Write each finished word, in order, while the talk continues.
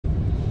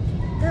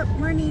Good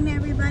morning,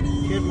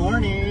 everybody. Good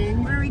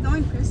morning. Where are we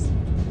going, Chris?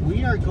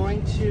 We are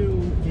going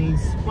to a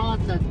spot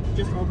that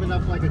just opened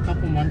up like a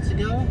couple months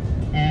ago,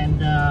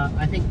 and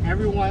I think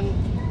everyone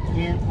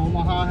in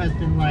Omaha has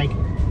been like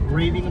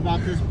raving about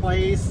this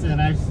place.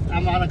 And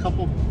I'm on a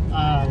couple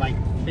like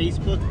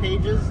Facebook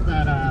pages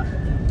that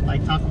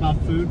like talk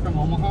about food from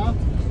Omaha,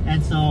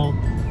 and so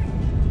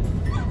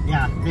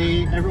yeah,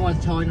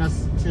 everyone's telling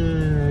us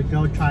to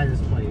go try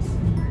this place.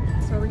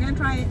 So we're gonna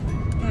try it,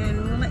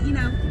 and we'll let you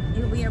know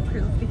if we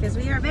approve, because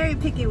we are very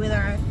picky with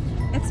our.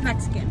 It's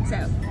Mexican,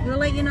 so we'll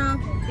let you know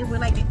if we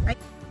like it, right?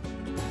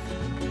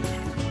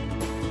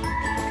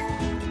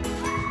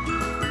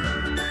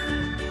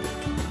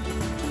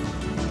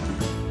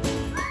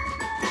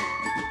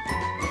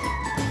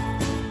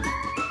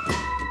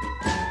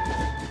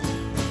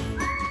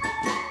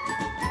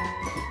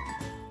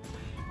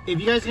 If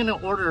you guys are gonna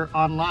order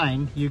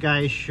online, you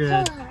guys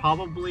should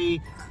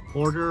probably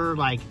order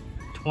like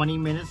 20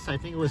 minutes. I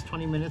think it was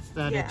 20 minutes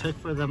that it took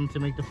for them to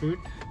make the food.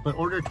 But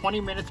order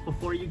 20 minutes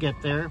before you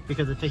get there,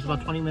 because it takes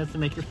about 20 minutes to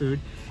make your food.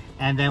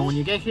 And then when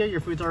you get here, your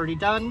food's already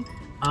done.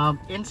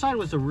 Inside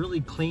was a really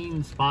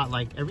clean spot.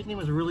 Like everything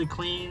was really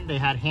clean. They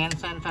had hand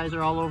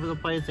sanitizer all over the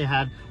place. They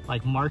had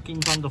like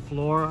markings on the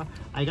floor.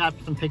 I got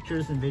some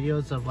pictures and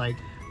videos of like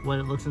what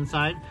it looks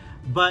inside.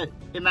 But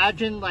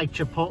imagine like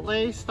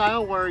Chipotle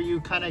style, where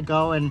you kind of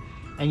go and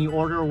you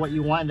order what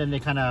you want, and then they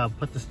kind of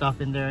put the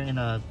stuff in there in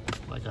a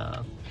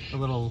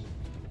little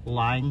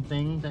line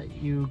thing that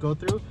you go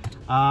through,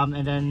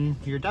 and then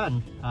you're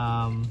done.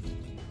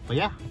 But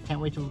yeah, I can't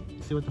wait to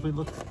see what the food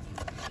looks like.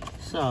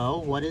 So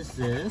what is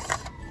this?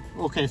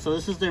 Okay, so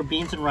this is their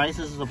beans and rice.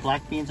 This is the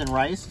black beans and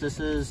rice. This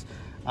is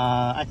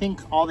I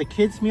think all the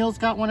kids meals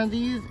got one of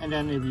these, and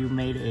then if you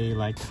made a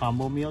like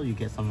combo meal, you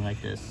get something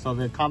like this. So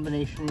the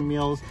combination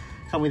meals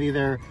come with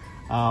either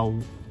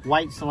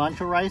white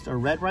cilantro rice or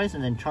red rice,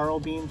 and then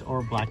charo beans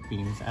or black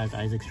beans, as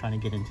Isaac's trying to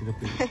get into the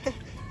food.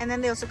 And then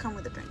they also come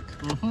with a drink.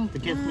 The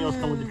kids meals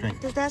come with a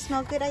drink. Does that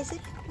smell good, Isaac?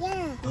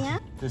 Yeah. Yeah?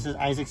 This is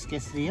Isaac's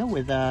quesadilla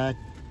with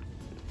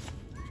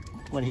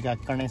what he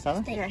got, carne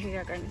asada? Yeah, he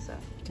got carne asada.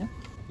 Yeah.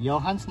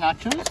 Johan's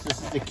nachos. This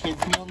is the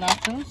kids meal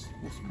nachos.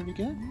 Looks pretty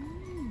good.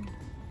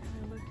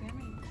 They look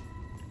yummy.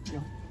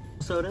 Yeah.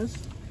 Sodas.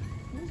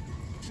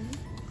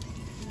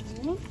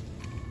 Thank you.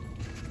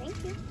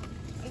 Thank you.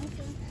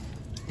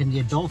 And the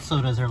adult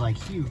sodas are like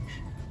huge.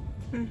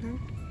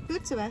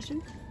 Good,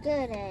 Sebastian.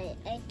 Good. I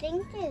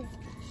think it's.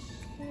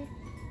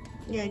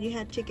 Yeah, you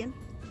had chicken.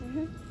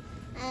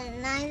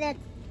 And I let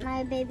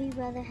my baby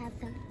brother have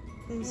some.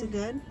 Is it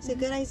good? Is it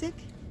good, Isaac?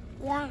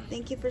 Yeah.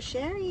 Thank you for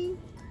sharing.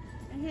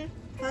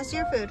 How's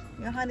your food?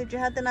 Johan, did you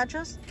have the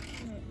nachos?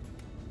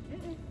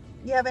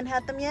 You haven't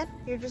had them yet?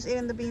 You're just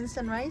eating the beans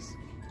and rice?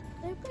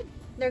 They're good.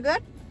 They're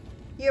good?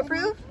 You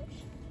approve?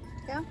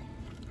 Yeah.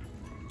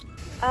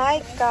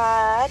 I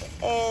got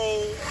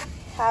a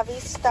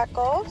Javi's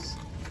tacos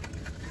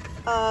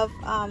of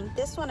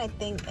this one I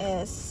think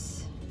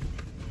is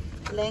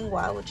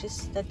lengua, which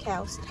is the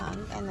cow's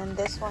tongue, and then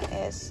this one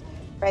is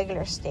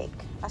regular steak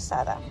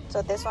asada.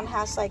 So this one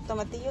has like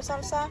tomatillo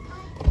salsa,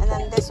 and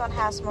then this one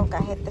has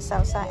molcajete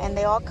salsa, and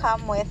they all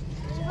come with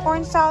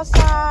corn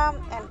salsa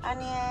and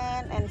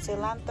onion and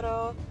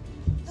cilantro.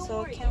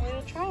 So can't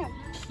wait to try them.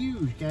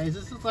 Huge, guys.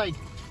 This is like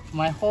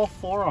my whole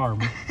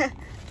forearm.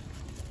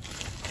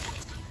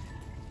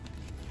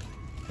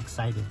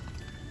 Excited.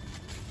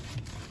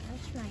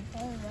 That's my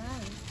whole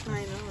arm.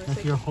 I know. It's That's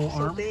like your whole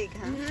so arm? big,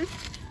 huh?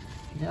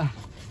 Yeah.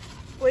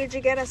 What did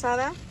you get,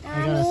 asada?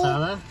 I got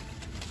asada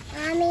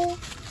Mommy.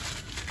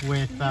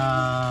 with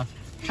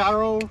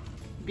charo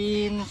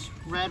beans,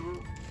 red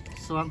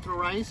cilantro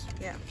rice.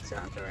 Yeah,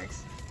 cilantro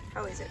rice.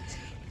 How is it?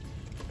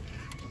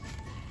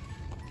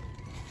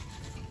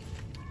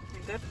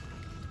 You good?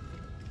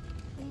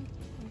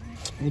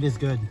 It is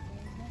good.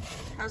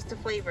 How's the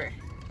flavor?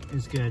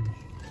 It's good.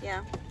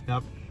 Yeah,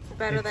 Yep.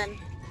 better than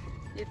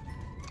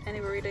any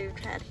burrito you've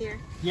had here.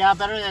 Yeah,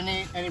 better than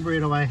any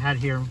burrito I had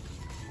here.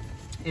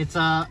 It's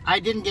I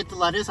didn't get the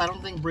lettuce. I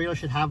don't think burrito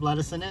should have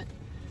lettuce in it,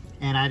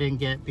 and I didn't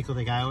get pico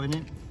de gallo in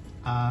it.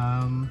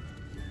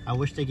 I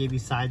wish they gave you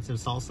sides of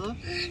salsa,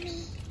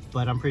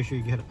 but I'm pretty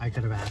sure I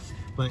could have asked.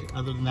 But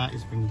other than that,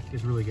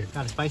 it's really good.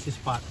 Got a spicy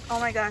spot. Oh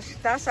my gosh,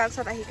 that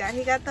salsa that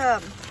he got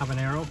the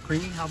Habanero,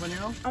 creamy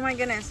habanero. oh my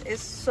goodness,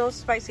 it's so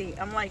spicy.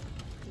 I'm like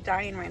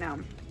dying right now,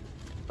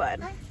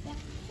 but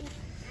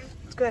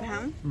it's good,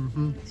 huh?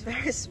 It's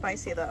very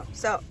spicy though.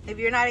 So if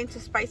you're not into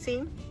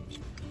spicy,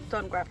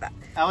 don't grab that.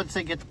 I would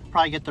say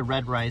probably get the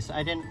red rice.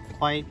 I'm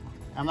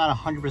not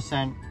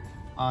 100%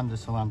 on the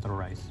cilantro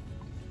rice.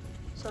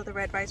 So the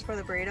red rice for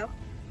the burrito.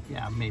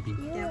 Yeah, maybe.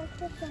 Yeah.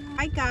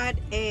 I got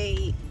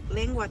a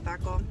lengua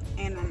taco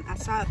and an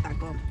asada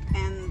taco,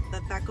 and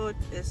the taco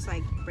is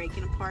like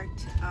breaking apart.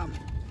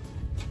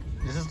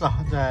 This is the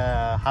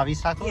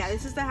Javi's tacos? Yeah,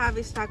 this is the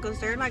Javi's tacos.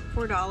 They're like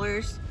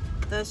 $4.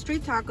 The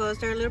street tacos,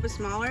 they're a little bit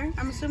smaller,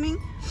 I'm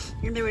assuming,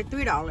 and they were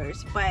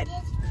 $3. But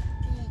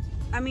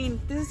I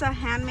mean, this is a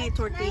handmade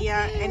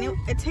tortilla, and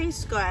it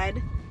tastes good,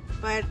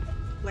 but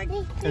like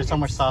There's so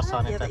much sauce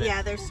on it.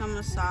 Yeah, there's so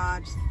much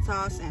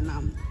sauce,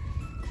 and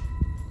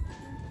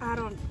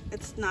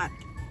it's not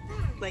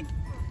like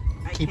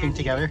keeping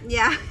together.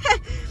 Yeah.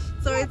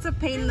 So it's a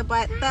pain in the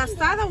butt. The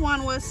starter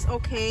one was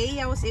okay.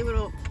 I was able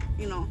to,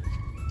 you know,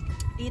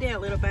 eat it a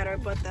little better,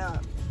 but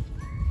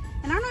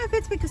and I don't know if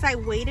it's because I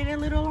waited a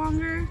little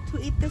longer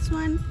to eat this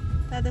one,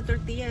 that the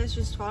tortilla is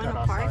just falling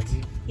apart.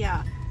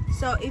 Yeah.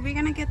 So if you're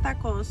gonna get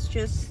tacos,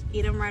 just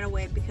eat them right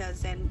away,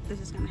 because then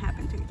this is gonna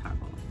happen to your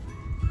taco.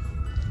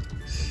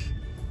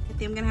 I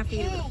think I'm gonna have to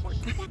eat it with a fork.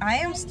 I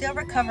am still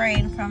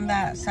recovering from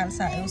that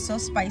salsa. It was so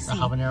spicy. The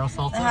habanero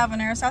salsa? The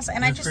habanero salsa.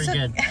 And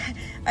good.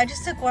 I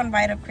just took one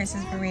bite of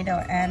Chris's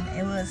burrito, and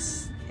it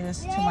was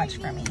too much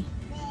for me.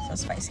 So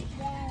spicy.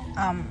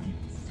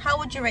 How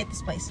would you rate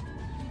this place?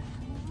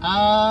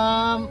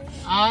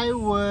 I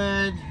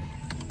would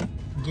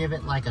give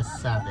it like a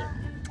 7.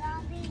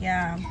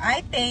 Yeah,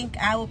 I think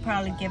I would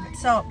probably give it.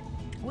 So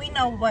we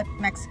know what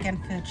Mexican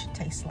food should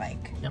taste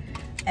like. Yep.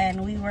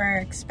 And we were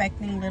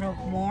expecting a little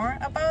more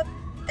about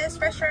this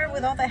restaurant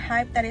with all the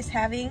hype that it's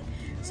having.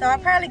 So I'll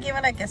probably give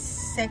it like a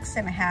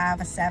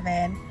 6.5, a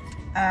 7.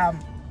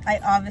 I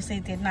obviously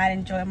did not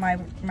enjoy my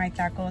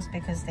tacos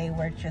because they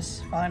were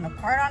just falling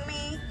apart on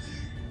me.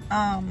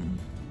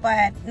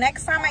 But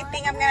next time I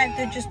think I'm gonna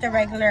do just a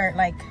regular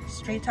like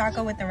street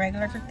taco with the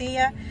regular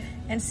tortilla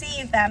and see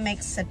if that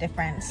makes a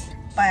difference.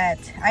 But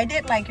I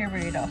did like your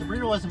burrito. The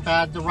burrito wasn't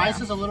bad. The rice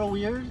is a little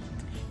weird.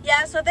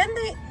 Yeah, so then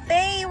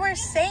they were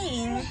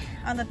saying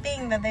on the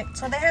thing that they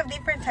have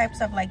different types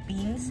of like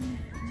beans.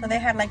 So they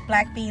had like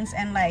black beans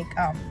and like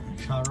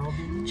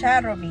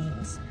charro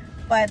beans,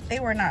 but they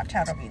were not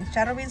charro beans.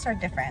 Charro beans are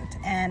different,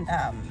 and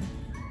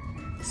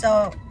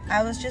so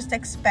I was just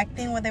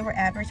expecting what they were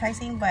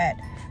advertising, but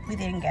we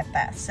didn't get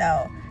that.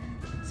 So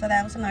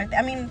that was another thing.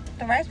 I mean,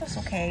 the rice was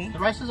okay. The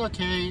rice is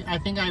okay. I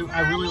think I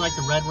really like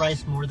the red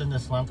rice more than the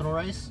cilantro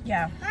rice.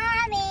 Yeah.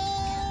 Mommy.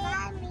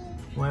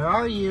 Where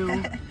are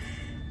you?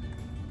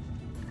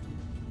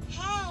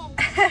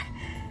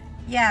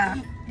 Yeah.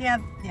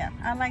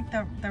 I like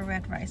the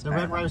red rice. The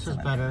red rice is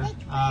better.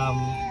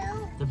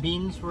 The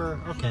beans were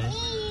okay.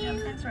 Yeah,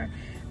 the beans were.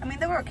 I mean,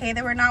 they were okay.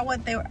 They were not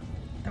what they were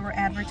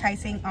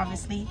advertising,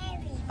 obviously,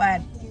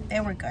 but they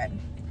were good.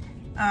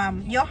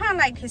 Johan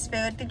liked his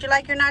food. Did you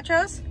like your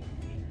nachos?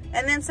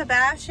 And then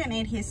Sebastian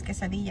ate his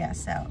quesadilla.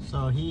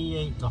 So he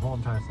ate the whole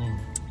entire thing.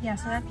 Yeah.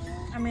 So that,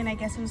 I mean, I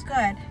guess it was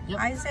good. Yep.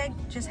 Isaac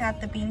just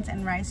had the beans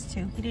and rice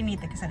too. He didn't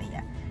eat the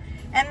quesadilla.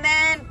 And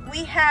then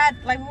we had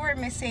we were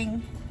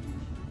missing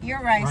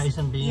your rice. Rice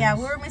and beans. Yeah,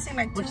 we were missing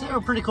like 2. Which they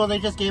were pretty cool. They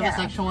just gave us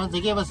extra ones.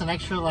 They gave us an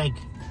extra like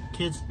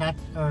kids snack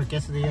or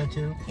quesadilla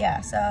too.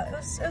 Yeah, so it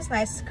was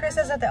nice. Chris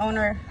is the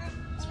owner.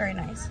 It's very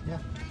nice. Yeah.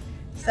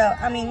 So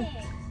I mean,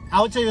 I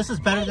would say this is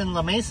better than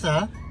La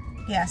Mesa.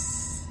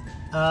 Yes.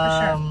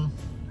 And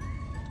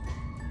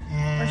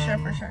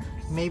For sure.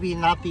 Maybe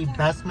not the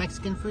best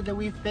Mexican food that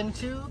we've been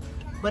to,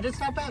 but it's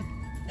not bad.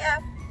 Yeah.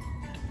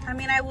 I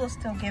mean, I will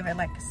still give it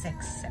like a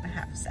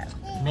 6.5,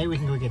 7. Maybe we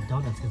can go get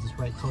donuts because it's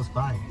right close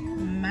by.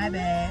 My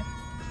bad.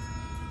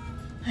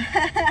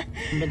 I've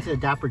been to the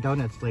Dapper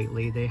Doughnuts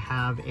lately. They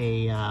have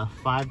a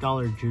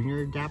 $5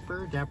 junior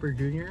Dapper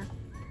Junior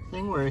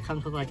thing where it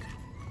comes with like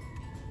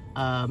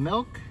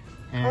milk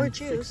and or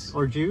juice.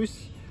 Or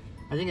juice.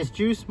 I think it's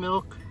juice,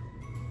 milk,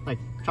 like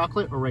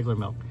chocolate or regular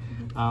milk.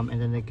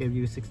 And then they give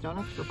you 6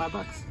 donuts for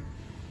 $5.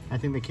 I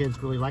think the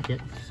kids really like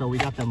it, so we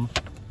got them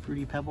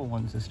Fruity Pebble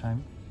ones this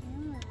time.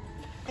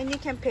 And you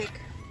can pick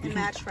and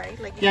match, right?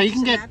 Like you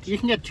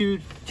can get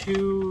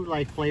two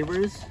like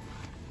flavors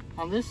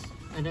on this,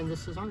 and then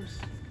this is ours.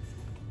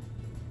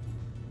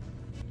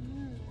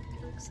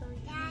 Looks so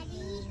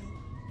yummy.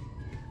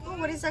 Oh,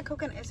 what is that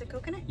coconut? Is it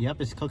coconut?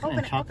 Yep, it's coconut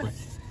and chocolate.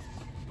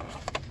 Oh,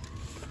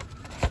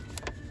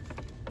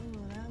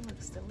 that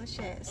looks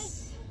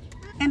delicious.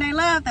 And I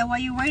love that while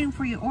you're waiting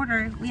for your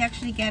order, we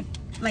actually get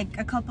like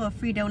a couple of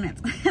free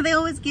donuts. They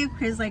always give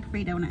Chris like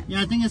free donuts.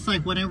 Yeah, I think it's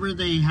like whenever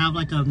they have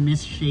like a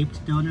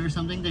misshaped donut or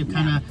something, they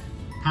kind of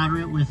powder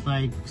it with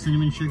like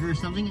cinnamon sugar or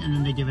something, and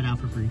then they give it out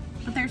for free.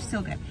 But they're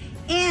still good.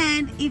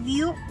 And if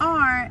you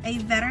are a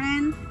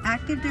veteran,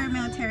 active duty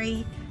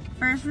military,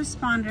 first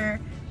responder,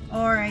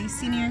 or a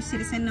senior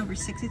citizen over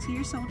 62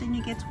 years old, then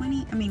you get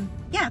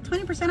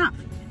 20% off.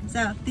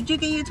 So did you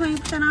get your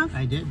 20% off?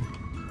 I did.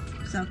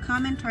 So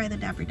come and try the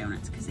Dapper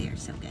Doughnuts because they are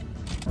so good.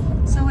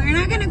 So we're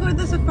not gonna go to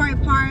the safari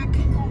park,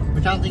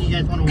 which I don't think you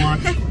guys want to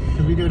watch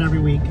because we do it every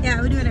week.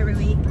 Yeah, we do it every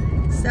week.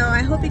 So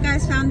I hope you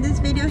guys found this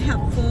video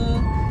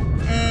helpful,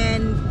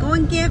 and go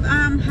and give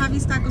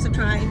Javi's Tacos a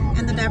try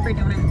and the Dapper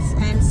Doughnuts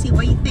and see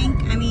what you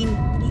think. I mean,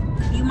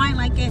 you might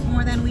like it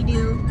more than we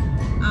do.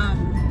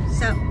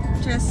 So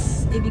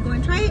just if you go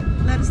and try it,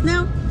 let us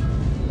know.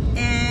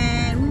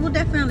 And we will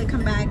definitely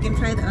come back and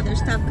try the other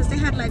stuff because they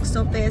had like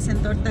sopes and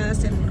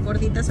tortas and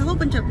gorditas, a whole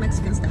bunch of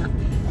Mexican stuff.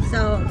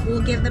 So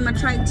we'll give them a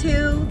try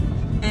too,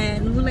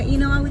 and we'll let you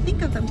know what we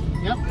think of them.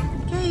 Yep.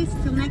 Okay,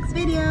 till next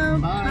video.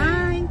 Bye.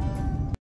 Bye.